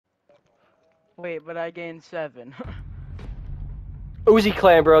Wait, but I gained 7. Uzi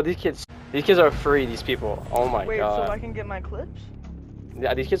clan, bro. These kids are free. These people. Oh my Wait, god. so I can get my clips?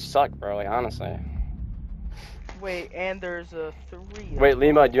 Yeah, these kids suck, bro. Like honestly. Wait, and there's a 3. Wait,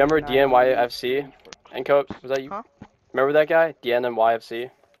 Lima, do you remember DNYFC? And Coke, was that you? Huh? Remember that guy? DNYFC?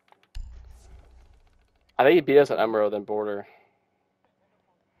 I think he beat us at Emerald and Border.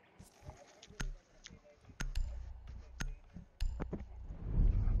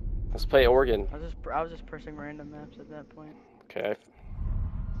 Let's play Oregon. I was just pressing random maps at that point. Okay.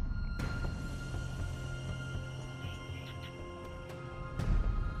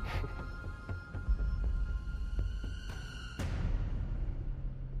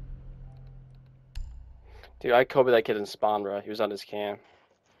 Dude, I Kobe that kid in spawn, bro. He was on his cam.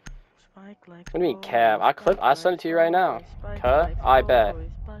 Spike like What do you mean cab? I send it to you right now. Huh? I bet.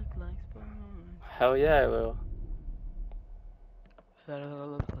 Hell yeah, I will.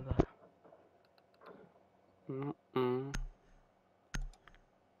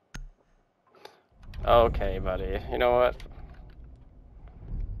 Okay, buddy. You know what?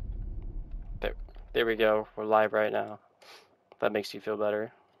 There we go. We're live right now. That makes you feel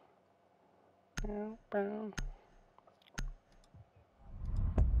better.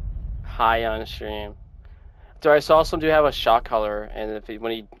 High on stream. Dude, I saw some dude have a shock color, and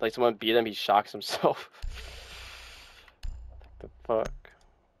when someone beat him, he shocks himself. The fuck?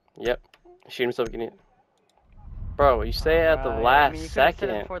 Yep. Shoot himself getting. Bro, you say at the last second.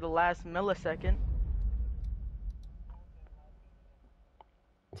 Said it for the last millisecond.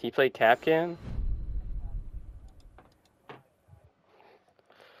 He played Capcan?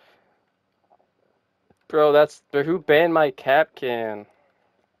 Bro, who banned my Capcan?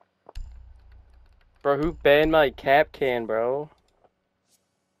 Bro, who banned my Capcan, bro?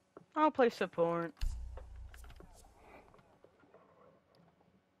 I'll play support.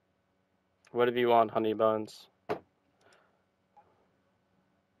 What do you want, honey buns?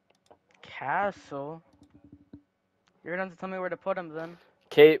 Castle? You're gonna have to tell me where to put him then.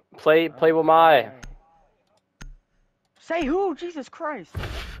 Kate, play with my. Right. Say who? Jesus Christ.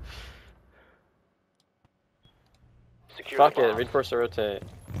 Fuck it, reinforce to rotate.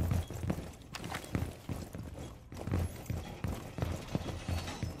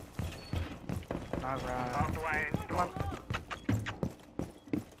 Alright. Come on.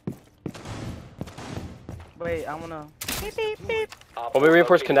 Wait, I wanna. Beep, beep, beep. Want me to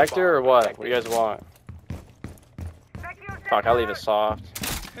reinforce connector or what? What do you guys want? Fuck, I'll leave it soft.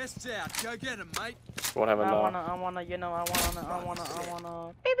 Go get him, mate. Won't have enough. I wanna.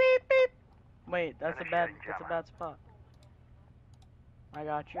 Beep, beep, beep. Wait, that's a bad spot. I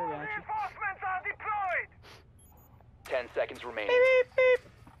got you. Reinforcements are deployed. 10 seconds remaining. Beep, beep,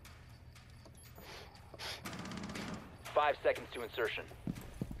 beep. 5 seconds to insertion.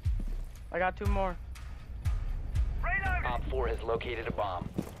 I got 2 more. Op 4 has located a bomb.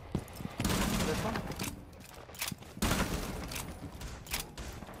 This one?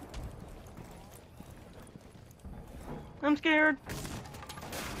 I'm scared.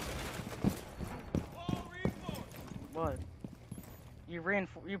 What?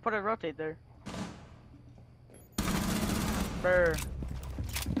 You put a rotate there. Brr.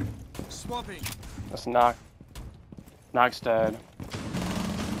 Swapping. That's knock. Knock's dead.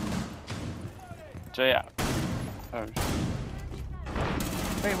 Jay out. Oh.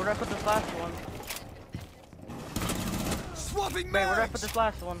 Wait, where'd I put this last one? Swapping Wait, where'd I put this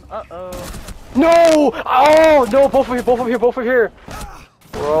last one? Uh-oh. No! Oh no! Both of here!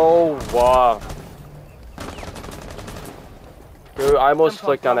 Bro, wow. Dude, I almost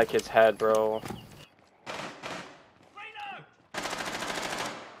flicked on that kid's head, bro.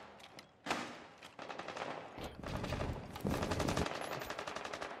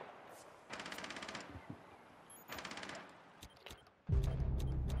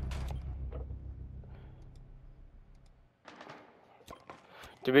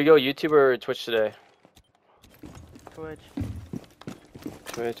 Did we go YouTube or Twitch today? Twitch.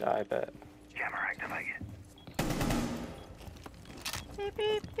 Twitch, I bet. Jammer activated. Beep,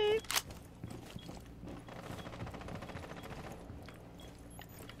 beep, beep.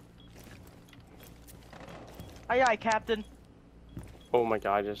 Aye, aye, Captain. Oh my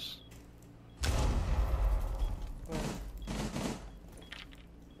god, just.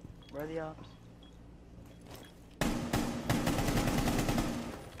 Where are the ops?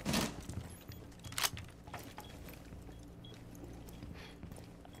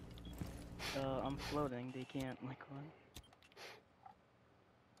 I'm floating, they can't, like, run.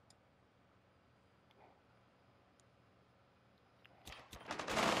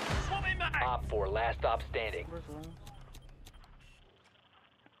 Op 4, last stop standing. Where's one?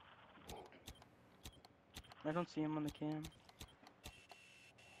 I don't see him on the cam.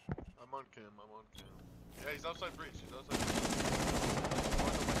 I'm on cam. Yeah, he's outside breach. He's outside breach.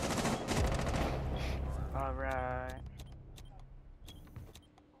 Alright.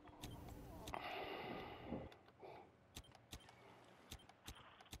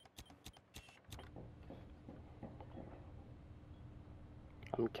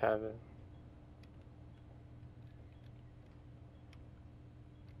 I'm Kevin.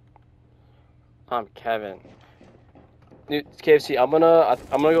 I'm Kevin. Dude, KFC, I'm gonna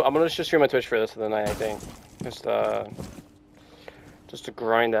just stream my Twitch for this of the night, I think. Just to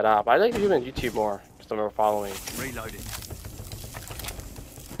grind that up. I like to do it on YouTube more, just to more following. Reloading.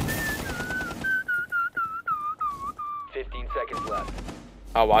 Seconds left.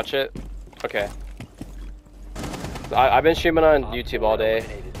 I'll watch it. Okay. I've been streaming on YouTube all day,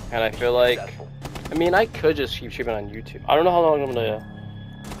 and I feel like, I mean, I could just keep streaming on YouTube. I don't know how long I'm gonna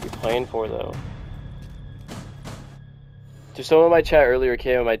be playing for though. So someone in my chat earlier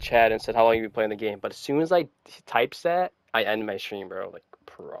came in my chat and said how long you be playing the game, but as soon as I type that, I end my stream, bro. Like,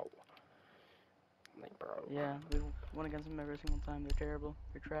 bro. Yeah, we went against them every single time. They're terrible.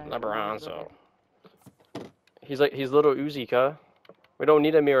 They're trash. LeBron, he's little Uzi, cuh. We don't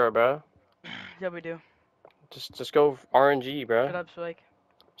need a mirror, bro. Yeah, we do. Just go RNG, bro. Shut up, Spike.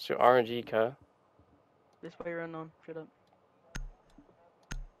 Just go RNG, cuh. This way you're unknown. Shut up.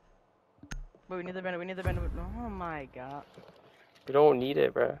 Wait, we need the bandit. Oh my god. We don't need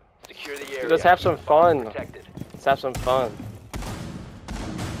it, bro. Secure the area. Let's have some fun. Protected. Let's have some fun.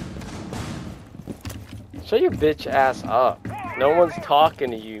 Shut your bitch ass up. No one's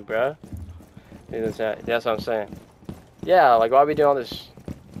talking to you, bro. That's what I'm saying. Yeah, like, why are we doing all this?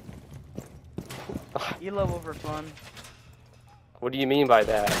 Elo over fun. What do you mean by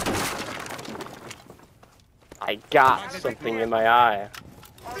that? I got something in my eye.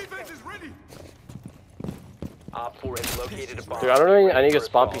 Defense is ready. Op 4 has located a bomb. Dude, I don't know. I need to get Ready for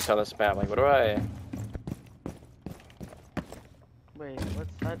spawn assault. piece on this map. Like, what do I? Wait, what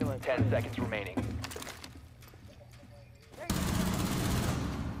side do I play? 10 seconds remaining.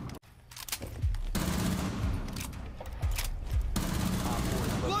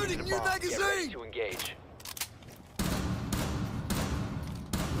 Loading new Get ready magazine. to engage.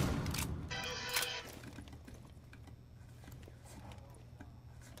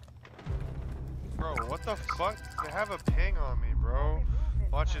 Bro, what the fuck? They have a ping on me, bro.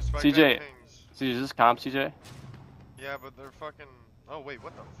 Watch this. Spike, CJ. they have pings. CJ, is this comp, CJ? Yeah, but they're fucking. Oh wait,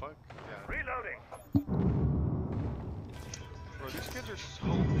 what the fuck? Yeah. Reloading. Bro, these kids are so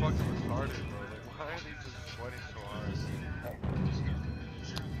fucking retarded, bro. Like, why are they just sweating so hard?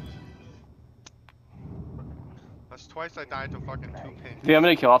 That's twice I died to fucking 2 pings. You think I'm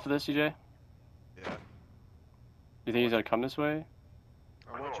gonna kill off of this, CJ? Yeah. You think he's gonna come this way?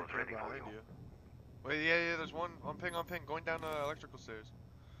 I want you to ping behind you. Wait, yeah, there's one on ping, going down the electrical stairs.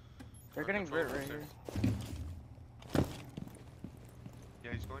 They're getting Control Brit right stairs. here.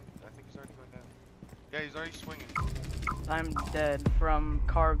 Yeah, he's going. I think he's already going down. Yeah, he's already swinging. I'm dead from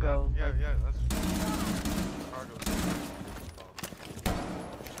cargo. Yeah, that's cargo.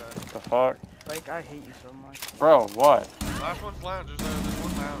 The fuck? Like, I hate you so much. Bro, what? Last one's lounge. There's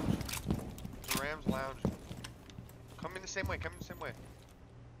one lounge. The Rams lounge. Come in the same way.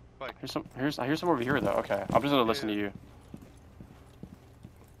 Like, Here's some over here though. Okay, I'm just gonna listen to you.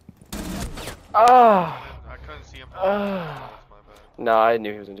 I couldn't see him. That's my bad. No, I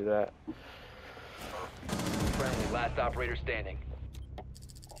knew he was gonna do that. Friendly, last operator standing.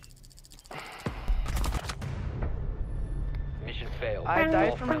 Mission failed. I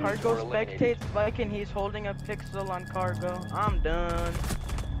died All from friendlies cargo were eliminated. spectate Spike and he's holding a pixel on cargo. I'm done.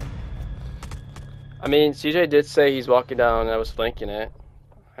 I mean, CJ did say he's walking down and I was flanking it.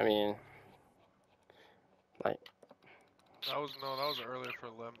 I mean, like, That was earlier for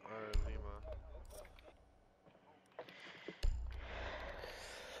Lima.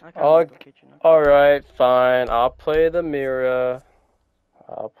 I kinda wanna go kitchen up. alright, fine. I'll play the mirror.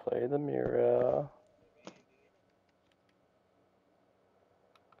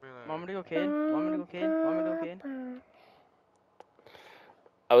 Want me to go kid?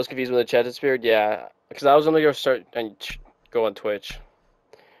 I was confused when the chat disappeared. Yeah, because I was gonna go start and go on Twitch.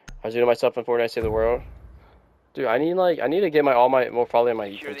 I was doing myself on Fortnite Save the World. Dude, I need to get more following my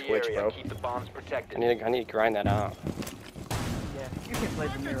Secure the Twitch, area. bro. Keep the bombs protected. I need to grind that out. Yeah, you can play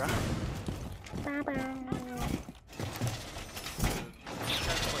the mirror.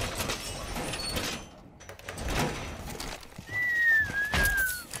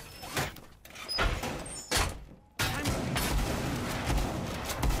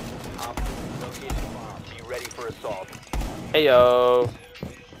 Op 4 located a bomb. Be ready for assault. Heyo.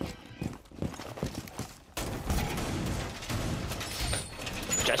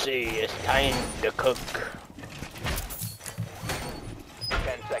 Clancy, it's time to cook.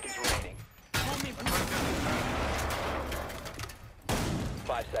 10 seconds remaining.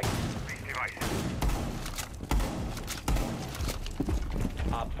 5 seconds.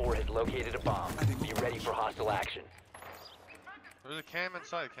 Op 4 has located a bomb. Be ready for hostile action. There's a cam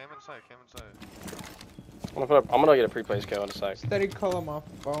inside, cam inside. I'm gonna get a pre-place kill in a sec. Steady call on my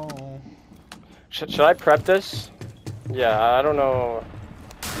phone. Should I prep this? Yeah, I don't know.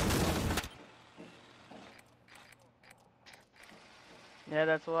 Yeah,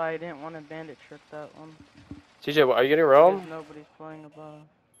 that's why I didn't want to bandit trip that one. CJ, are you getting roam? Because nobody's playing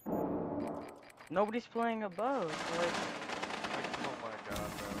above. Nobody's playing above. Like, Oh my god,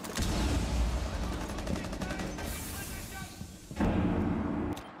 bro.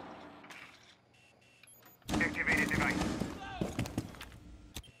 Activated device.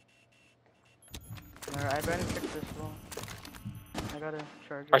 alright, I better fix this one. I gotta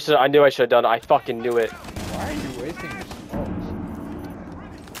charge it. I knew I should have done it. I fucking knew it. Why are you wasting your smokes?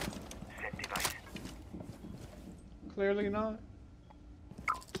 Set device. Clearly not.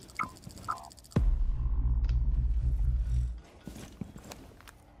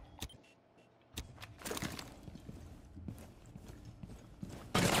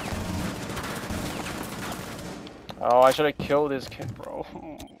 Oh, I should have killed this kid, bro.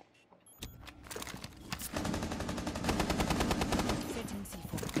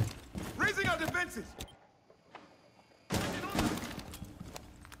 Raising our defenses.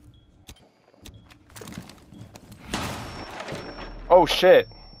 Oh shit.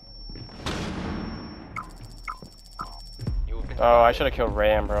 You have been Oh, I should have killed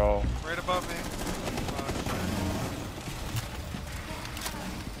Ram, bro. Right above me.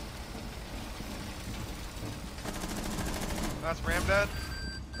 That's Ram dead.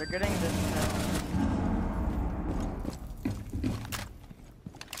 They're getting this now.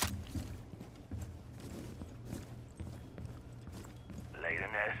 Lay the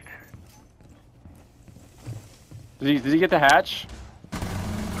nest. Did he get the hatch?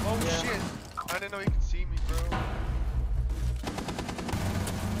 Oh shit. I didn't know he could see me, bro.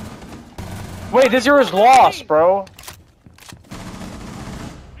 Wait, this year is lost, bro.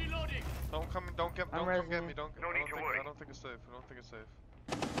 Don't come get me. No need to worry. I don't think it's safe.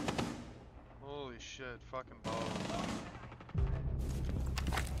 Holy shit, fucking balls.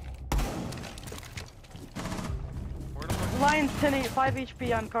 Where the fuck? Lion's 5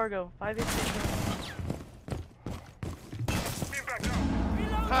 HP on cargo. 5 HP. Beam back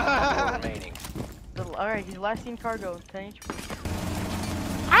down. 4 remaining. Alright, he's last seen cargo. 10 HP.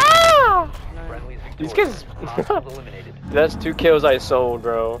 Friendly's These victorious. kids. Hostiles eliminated. That's 2 kills I sold,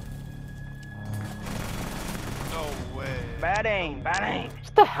 bro. No way. Bad aim.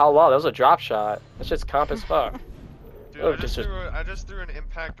 What the hell? Wow, that was a drop shot. That's just comp as fuck. Dude, Oh, I just threw an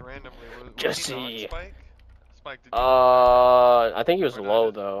impact randomly. Was Jesse. he not Spike? Spike, did you? I think he was Or low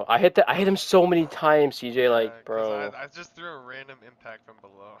not? though. I hit him so many times, CJ. Yeah, Like, 'cause bro. I just threw a random impact from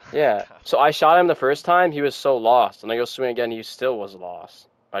below. Yeah. So I shot him the first time. He was so lost, and I go swing again. He still was lost.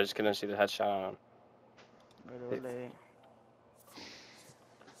 I just couldn't see the headshot on him.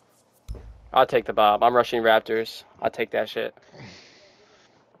 I'll take the Bob. I'm rushing Raptors. I'll take that shit.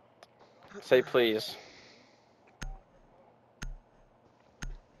 Say please.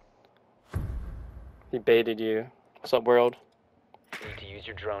 He baited you. What's up, world? Need to use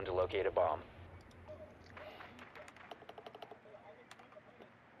your drone to locate a bomb.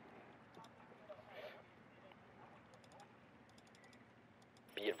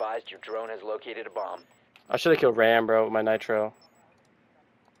 Be advised, your drone has located a bomb. I should have killed Ram, bro, with my nitro.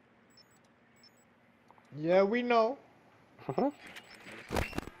 Yeah, we know.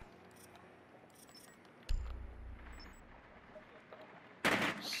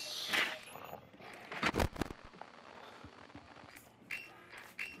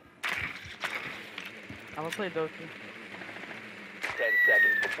 I'm gonna play Doki. 10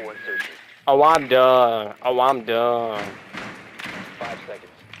 seconds before insertion. Oh, I'm done. Oh, I'm done. 5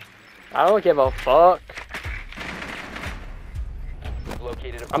 seconds. I don't give a fuck. You've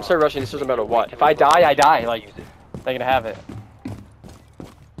located a bomb. I'm still rushing. This doesn't matter what. If I die, I die. Like, Use it. they're gonna have it.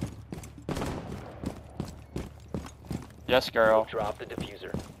 Yes, girl. Drop the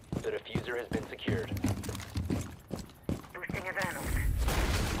diffuser. The diffuser has been secured. Boosting adrenaline.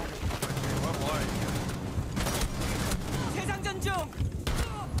 What line?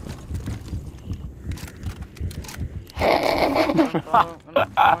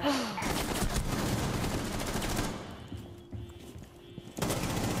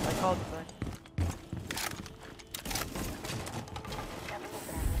 I called it back.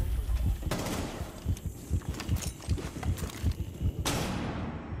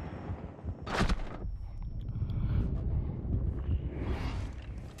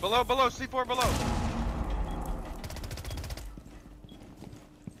 Below, C4 below.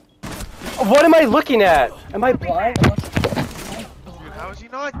 What am I looking at? Am I blind? Dude, how is he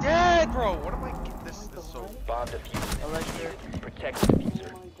not dead, bro? What am I getting? This is so... Bomb defused. Electric. Protect the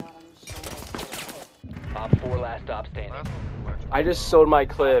diffuser. Op 4 last stop standing. Last one was electric. I just sold my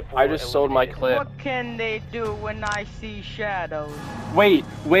clip. I just sold my clip. What can they do when I see shadows? Wait.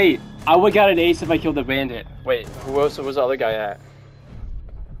 I would got an ace if I killed the bandit. Wait, who else was the other guy at?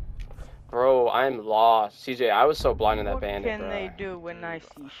 Bro, I'm lost. CJ, I was so blind in that bandit, What can bro. they do when I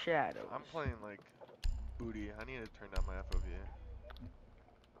see shadows? I'm playing like booty. I need to turn down my FOV.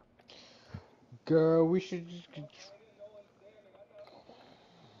 Girl, we should just.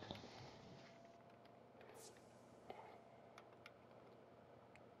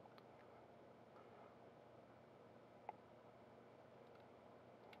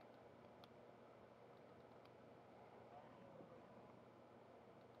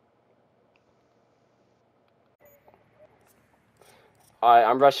 Alright,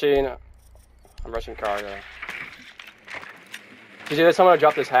 I'm rushing cargo. CJ, this time I'm gonna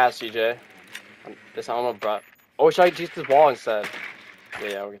drop this hat, CJ. This time I'm gonna drop. Oh, should I use this wall instead?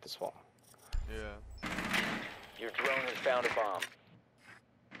 Yeah, we'll get this wall. Yeah. Your drone has found a bomb.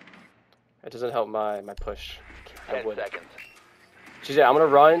 It doesn't help my push. I 10 would. seconds. CJ, I'm gonna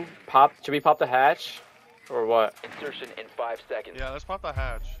run. Pop. Should we pop the hatch? Or what? Insertion in 5 seconds. Yeah, let's pop the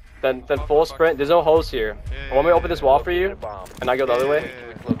hatch. Then full sprint. There's no holes here. Yeah, Want me to open this wall for Locate you? a bomb. And I go the other way? To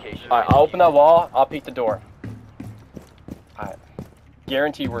its location. Alright, I'll open that wall. I'll peek the door. Alright.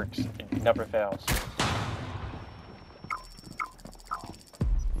 Guarantee works. It never fails.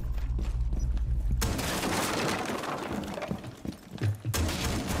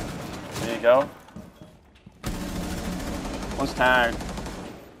 There you go. One's tagged.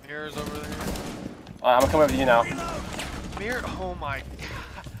 Mirror's over there. I'm gonna come over to you now. Mirror. Oh my god.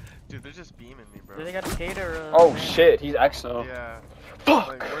 Dude, they're just beaming me, bro. Do they got a cater? Oh shit, he's EXO. Yeah. Fuck!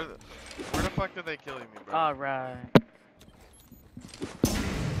 Like, where the fuck did they kill me, bro? Alright.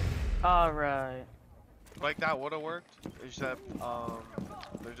 Alright. Like that would've worked, except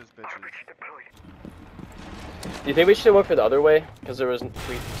they're just bitches. Do you think we should have went for the other way? Because there was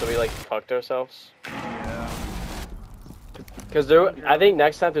we like fucked ourselves. Yeah. Because I think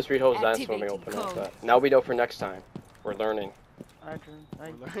next time there's 3 holes that's when we open up. But now we know for next time. We're learning. We're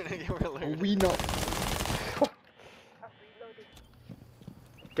learning. We're learning. We know.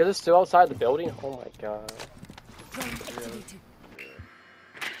 Because it's still outside the building. Oh my god.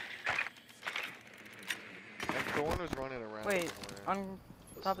 Like, the one who's running around. Wait, somewhere. on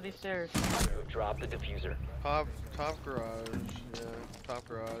top of these stairs. Drop the diffuser. Top garage. Yeah, top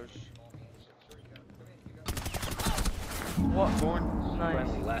garage. What? Thorn. Nice.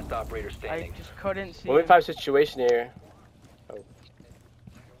 Friendly, last operator I standing. just couldn't see. Moving him. 5 situation here.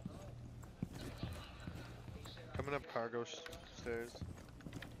 Coming up cargo stairs.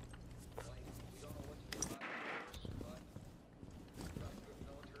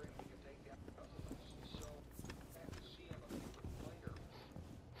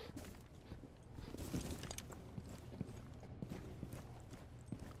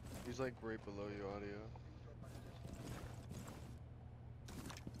 He's like right below you, audio.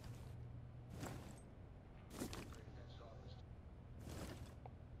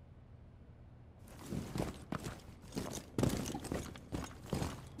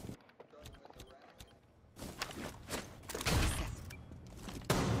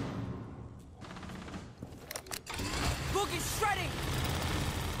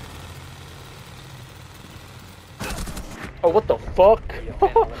 Oh, what the fuck? You have been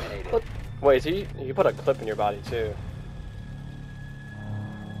eliminated. What? Wait, you put a clip in your body too.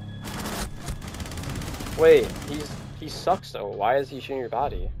 Wait, he sucks though. Why is he shooting your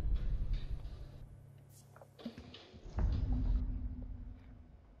body?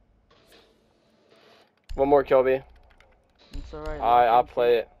 One more, Kobe. It's alright. I'll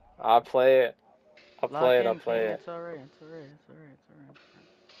play it. I'll play it. I'll play it. I'll play it. It's alright. It's alright. It's alright. It's alright.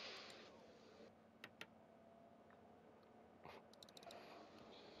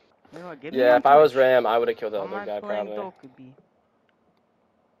 You know what, give me Yeah, one if I was touch. Ram, I would have killed the How other am I guy playing probably. Dokubi?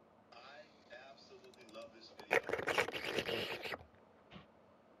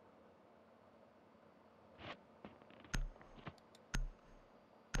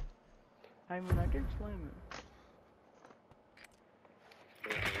 I mean, I can slam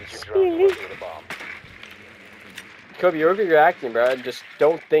it. Use your drone to locate a bomb. Kobe, you're overreacting, bro. Just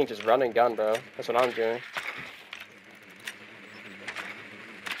don't think, just run and gun, bro. That's what I'm doing.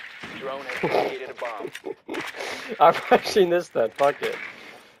 Drone has located a bomb. I'm rushing this then. Fuck it.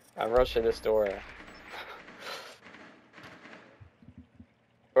 I'm rushing this door.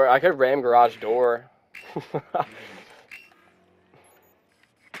 Or I could ram garage door.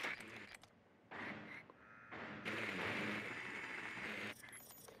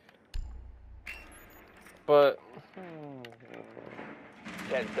 But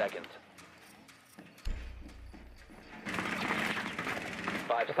 10 seconds.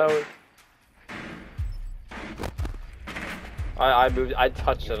 5 seconds. I moved. I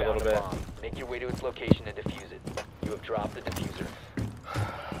touched You it a little found bit. bomb. Make your way to its location and defuse it. You have dropped the diffuser.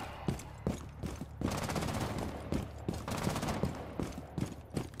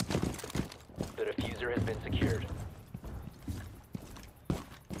 The diffuser has been secured.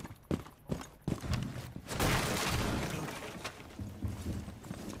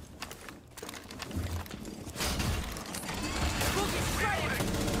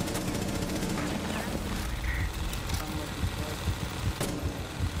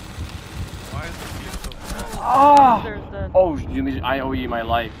 Why is the view so fast? Oh, There's the. oh, I owe you my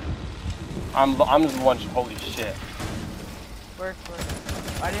life. I'm just one. Holy shit. Work.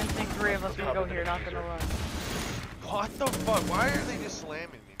 I didn't think 3 of us would go here, not gonna lie. What the fuck? Why are they just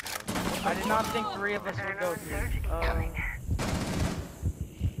slamming me, man? I did not think 3 of us would go here. I don't know what's going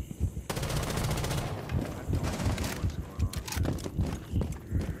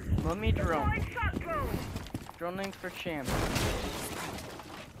on. Let me drone. Droning for champ.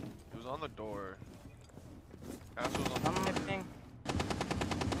 It was on the door. Ash was on I'm the door. missing.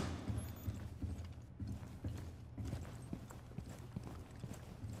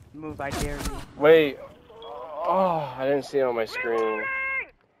 Move, I dare you. Wait. Oh, I didn't see it on my screen.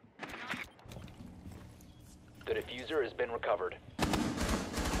 The diffuser has been recovered.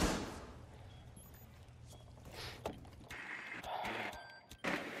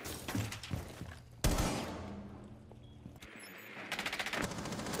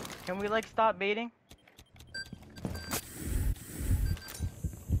 Can we like stop baiting?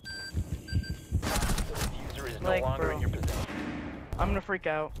 The diffuser is Like, no longer bro. in your possession. I'm gonna freak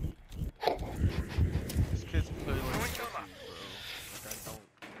out. These kids play like pussies, bro. Like I don't.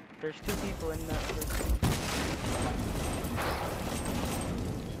 There's 2 people in that person.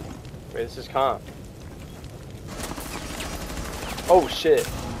 Wait, this is comp. Oh shit.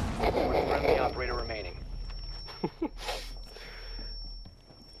 One friendly operator remaining.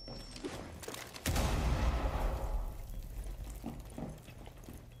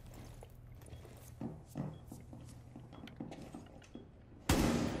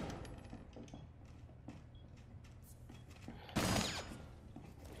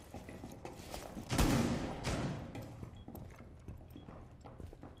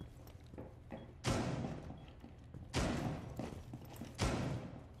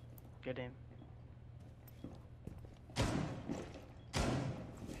 Get in.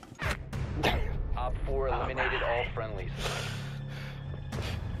 Op 4 eliminated all friendlies.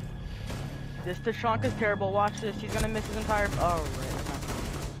 This Tashanka's terrible. Watch this. He's gonna miss his entire. Oh, right.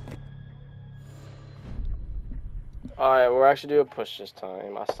 Alright, we're actually doing a push this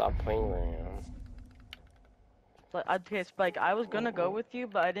time. I stopped playing Ram. Okay, Spike, I was gonna go with you,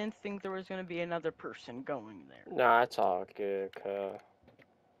 but I didn't think there was gonna be another person going there. Nah, it's all good, cuh.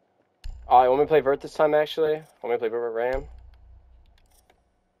 Alright, want me to play Vert this time, actually? Want me to play Vert with Ram?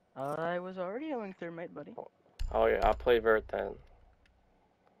 I was already going thermite, buddy. Oh yeah, I'll play Vert then.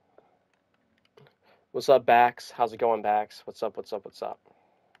 What's up, Bax? How's it going, Bax? What's up, what's up, what's up?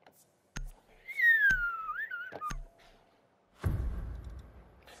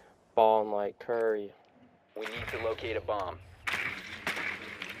 Balling like Curry. We need to locate a bomb.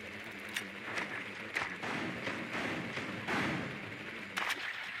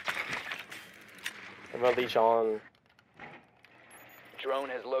 I'm gonna leash on. Drone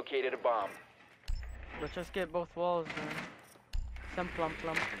has located a bomb. Let's just get both walls, man. Some plump.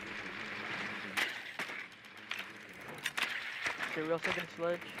 Okay, we also get a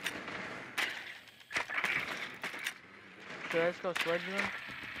sledge. Should I just go sledge them?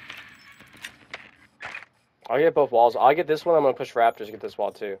 I'll get both walls. I'll get this one. I'm gonna push Raptors to get this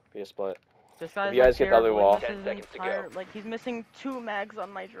wall too. Be a split. This guy's you guys get the other terrible. wall. He 10 misses seconds to go. entire, like he's missing 2 mags on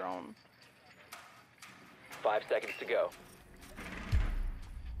my drone. 5 seconds to go.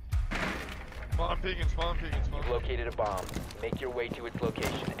 Spawn peeking, spawn peeking, spawn. You've located a bomb. Make your way to its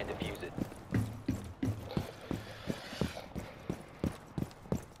location and defuse it.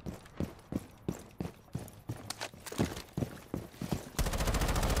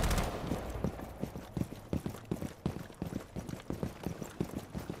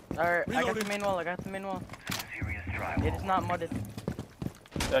 Alright, I got the main wall. It is not mudded.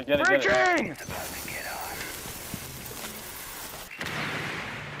 Yeah, get it, get it. Breaching!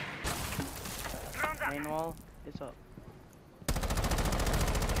 Main wall is up.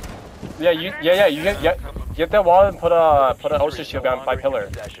 Yeah, you get that wall and put a ocean shield down by pillar.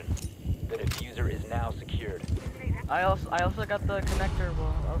 The diffuser is now secured. I also got the connector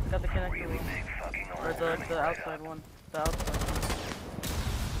wall. I also got the connector wall. Or the outside one. The outside one.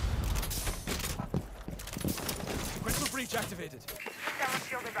 Crystal breach activated.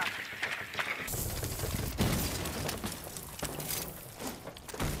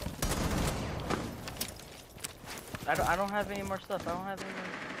 I don't have any more stuff. I don't have any more.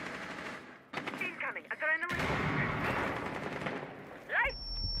 Incoming adrenaline. Light.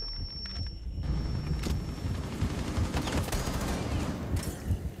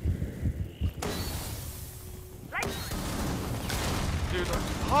 Light. Dude,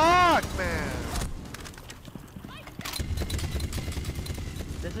 fuck, man.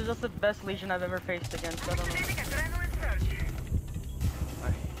 This is just the best Legion I've ever faced against. I don't know. Activating adrenaline surge.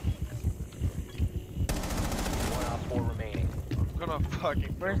 1 op 4 remaining. I'm gonna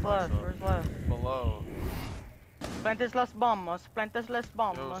fucking Where's kill left? myself. Where's left? Below. Plantes las bombas. Plantes las Yo,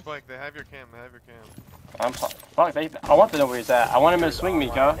 bombas. Spike, they have your cam, they have your cam. Fuck, I want to know where he's at. I want him to swing me,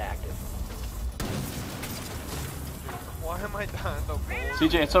 Online cuz. and active. Why am I dying the bull?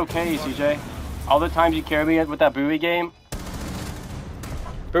 CJ, it's okay, CJ. All the times you carry me with that buoy game.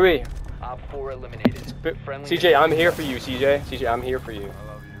 Buoy. Op 4 eliminated. Friendly CJ, I'm here for you, CJ. CJ, I'm here for you. I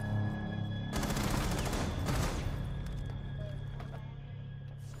love you.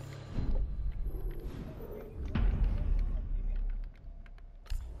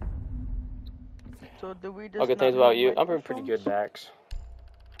 So do we just Okay, not things about have you. I'm doing pretty good, microphones?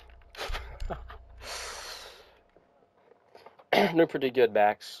 Max. Doing pretty good,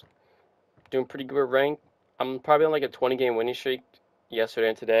 Max. Doing pretty good with rank. I'm probably on like a 20-game winning streak yesterday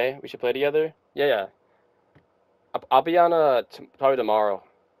and today. We should play together. Yeah. I'll be on probably tomorrow.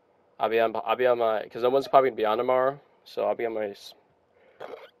 I'll be on my, because no one's probably gonna be on tomorrow, so I'll be on my.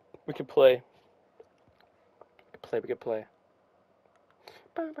 We could play. We could play.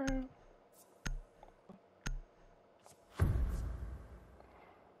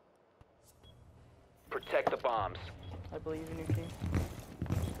 Protect the bombs. I believe in you, King.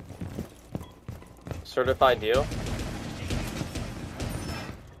 Certified deal.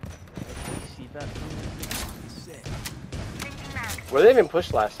 See that from Where they even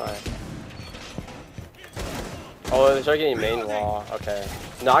pushed last time? Oh, they started getting main wall. Okay.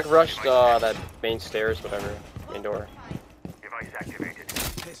 Knock rushed that main stairs, whatever. Main door. Device activated.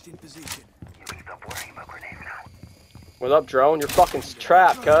 Test in position. You can stop worrying about grenades now. What's up, drone? You're fucking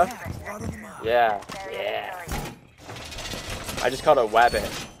trapped, cuh. Right on the mark. Yeah. I just caught a wabbit.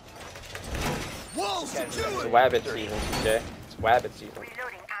 Wall It's a secured. wabbit season, CJ. It's wabbit season.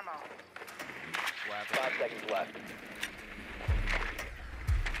 Reloading ammo. 5 seconds left.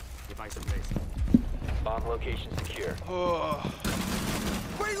 Device in place. Bomb location secure. Oh,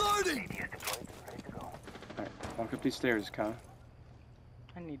 Reloading. Alright, walk up these stairs, cuh.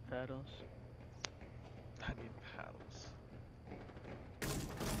 I need paddles. I need paddles.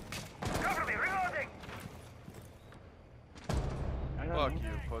 Cover me, reloading! I don't Fuck know.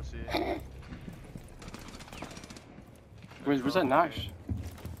 you, pussy. Where's that Nash?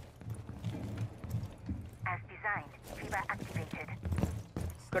 As designed. FIBA activated.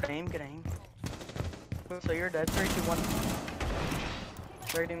 Good aim, good aim. So you're dead. 3, 2,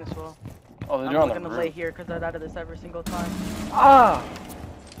 1. Raiding this wall. Oh, I'm they're on the gonna lay roof. here because I've added this every single time. Ah!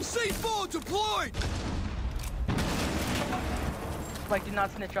 C4 deployed. Like, do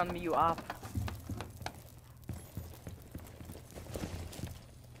not snitch on me, you op.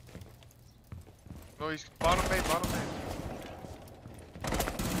 No, he's bottom main, bottom main.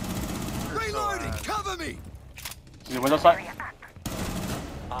 You're so Reloading. ass. Cover me. Is it window side? Area up.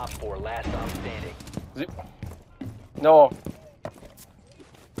 Op 4 last stop standing. Is it? No.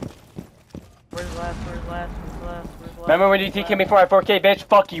 Where's last? Where's last? Where's last? Where's last? Remember when you TK'd me for my 4K, bitch?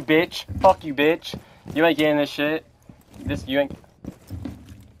 Fuck you, bitch. Fuck you, bitch. You ain't getting this shit. You ain't.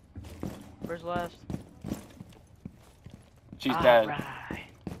 Where's last? She's dead. Alright.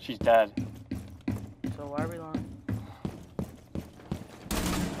 She's dead. So why are we lying?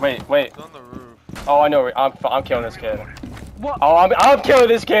 Wait. He's on the roof. Oh, I know. I'm killing this kid. What? Oh, I'm killing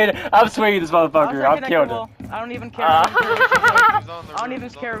this kid. I'm swinging this motherfucker. Outside I'm connector killing wall. him. I don't even care. He's on the I don't roof, even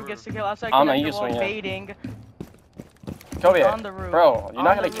he's on care the who gets roof. to kill. Outside I don't know, you connector just wall swing it. baiting. Kill me, On the roof. bro. You're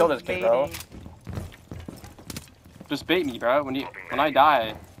not On gonna the kill roof this kid, bro. baiting. Just bait me, bro. When I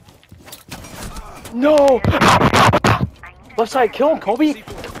die. No. Left side, kill him, Kobe.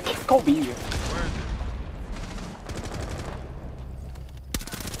 Kobe. Where is it?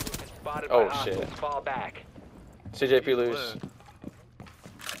 Spotted Oh, by hostiles. shit. Fall back. CJ, if you He's lose. lit.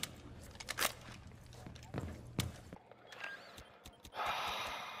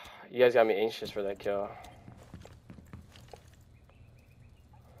 You guys got me anxious for that kill.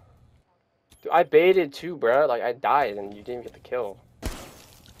 Dude, I baited too, bro. Like, I died and you didn't get the kill.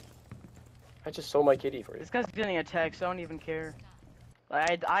 I just sold my kitty for you. This guy's getting attacked, so I don't even care.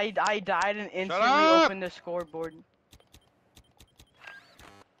 Like, I died and instantly up! opened the scoreboard.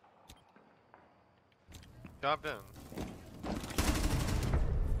 Job done.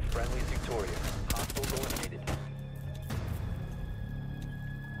 Friendly's victorious. Hostiles eliminated.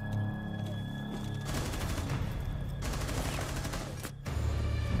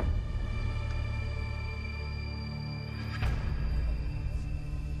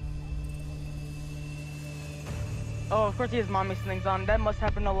 Oh, of course he has mommy slings on. That must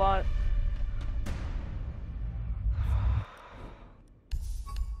happen a lot.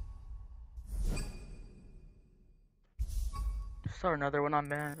 Start another one, I'm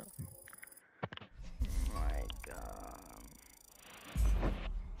mad. Oh my god.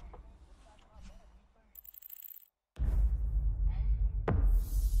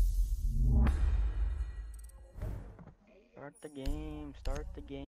 Start the game, start the game.